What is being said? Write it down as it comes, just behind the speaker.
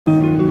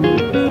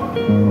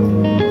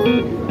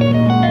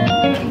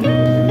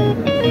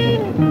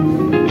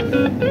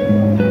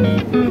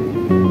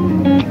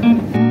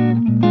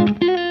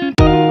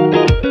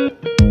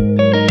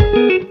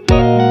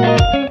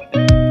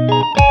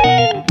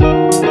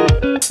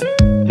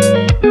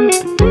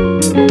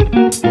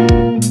Hey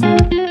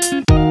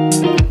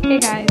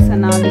guys, so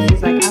now this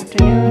is like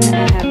afternoon and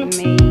I have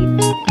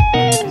made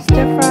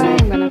stir fry.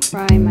 I'm gonna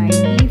fry my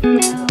beef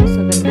now,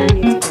 so the pan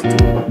is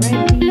getting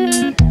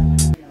ready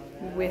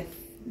with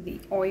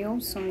the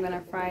oil. So I'm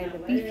gonna fry the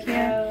beef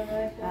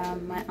here.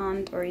 My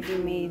aunt already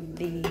made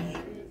the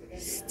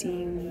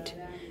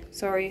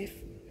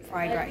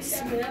fried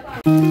rice.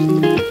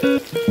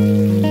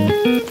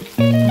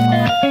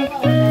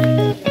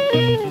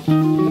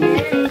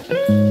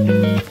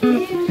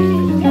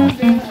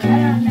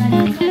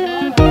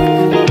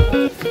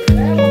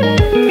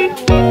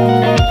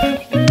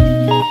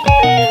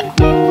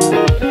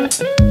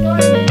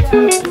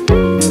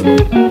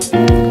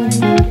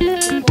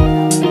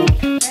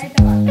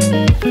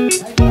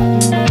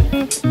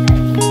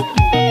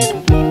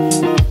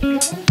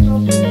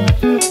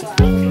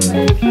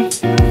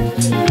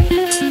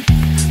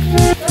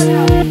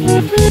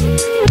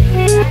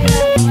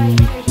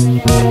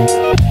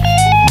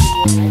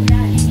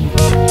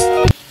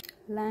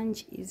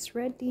 Lunch is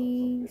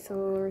ready,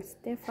 so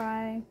stir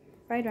fry,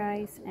 fried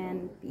rice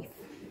and beef.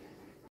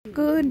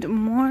 Good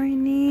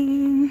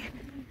morning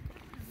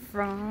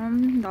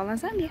from Ndola,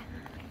 Zambia.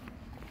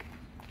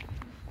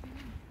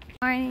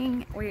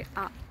 Morning, we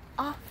are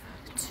off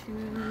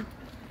to,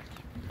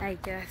 I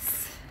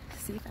guess,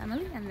 see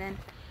family, and then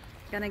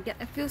gonna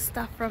get a few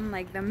stuff from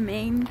like the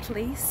main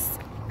place.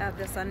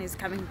 The sun is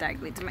coming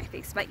directly to my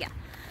face, but yeah,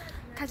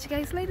 catch you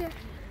guys later.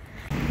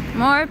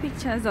 More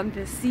pictures of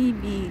the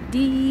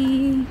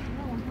CBD.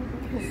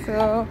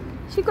 So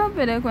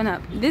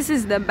this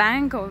is the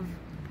bank of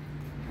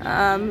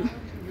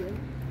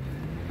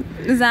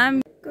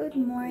Zambia. Good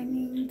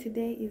morning.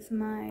 Today is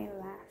my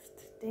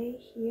last day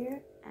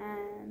here,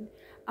 and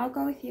I'll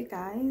go with you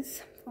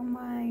guys for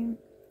my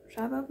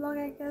travel vlog.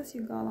 I guess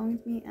you go along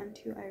with me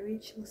until I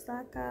reach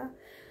Lusaka.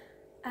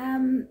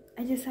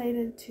 I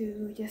decided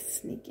to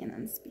just sneak in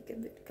and speak a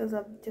bit because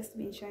I've just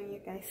been showing you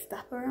guys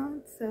stuff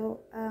around.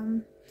 So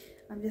I'm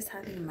just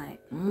having my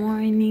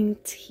morning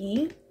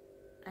tea.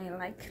 I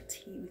like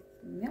tea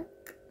with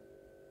milk.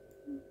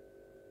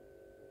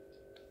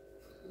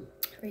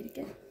 Ready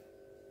to go.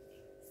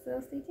 So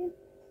stay tuned.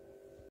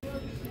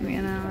 We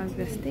are now at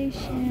the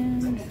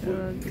station.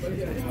 So this is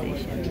the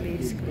station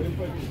basically.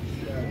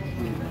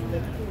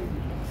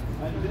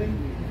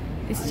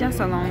 It's just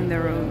along the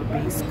road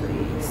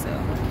basically.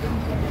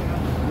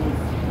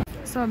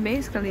 So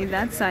basically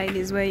that side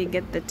is where you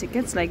get the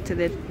tickets, like to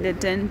the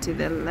tent to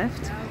the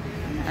left,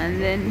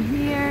 and then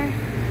here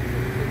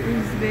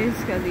is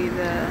basically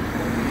the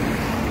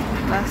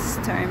bus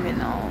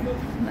terminal,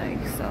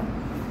 like so.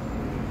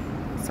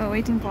 So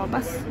waiting for a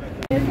bus.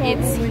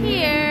 It's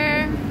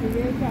here.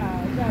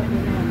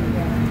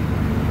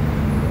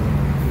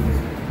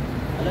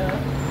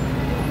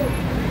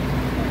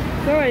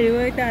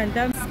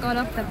 Just got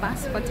off the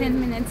bus for 10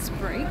 minutes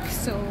break,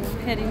 so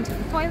heading to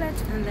the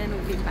toilet and then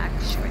we'll be back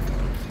shortly.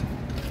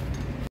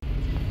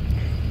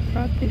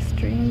 Brought this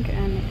drink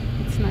and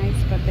it's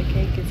nice, but the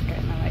cake is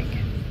kind of like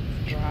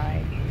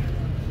dry.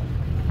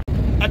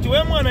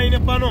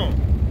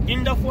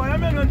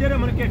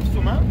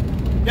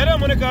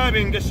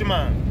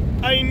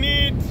 I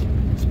need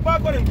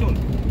sparkling tool.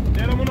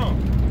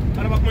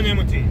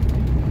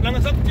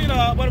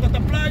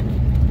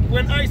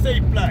 When I say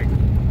black,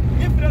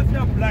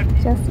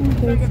 Just in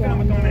case you are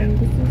wondering,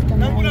 this is the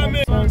man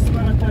that sells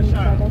company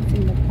products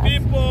in the past.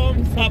 people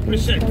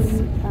appreciate.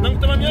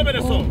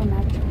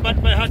 But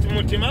by heart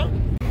mutima.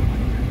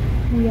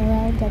 We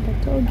arrived at the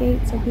toll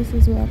gate, so this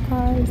is where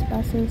cars,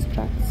 buses,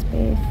 trucks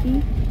pay a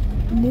fee.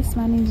 And this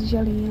money is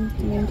usually used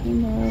to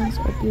maintain the roads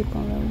or build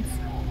more roads.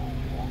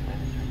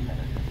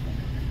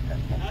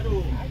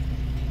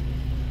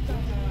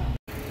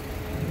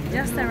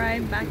 Just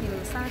arrived back in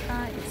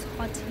Lusaka. It's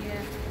hot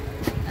here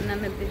and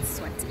I'm a bit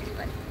sweaty,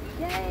 but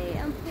yay,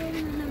 I'm full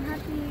and I'm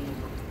happy.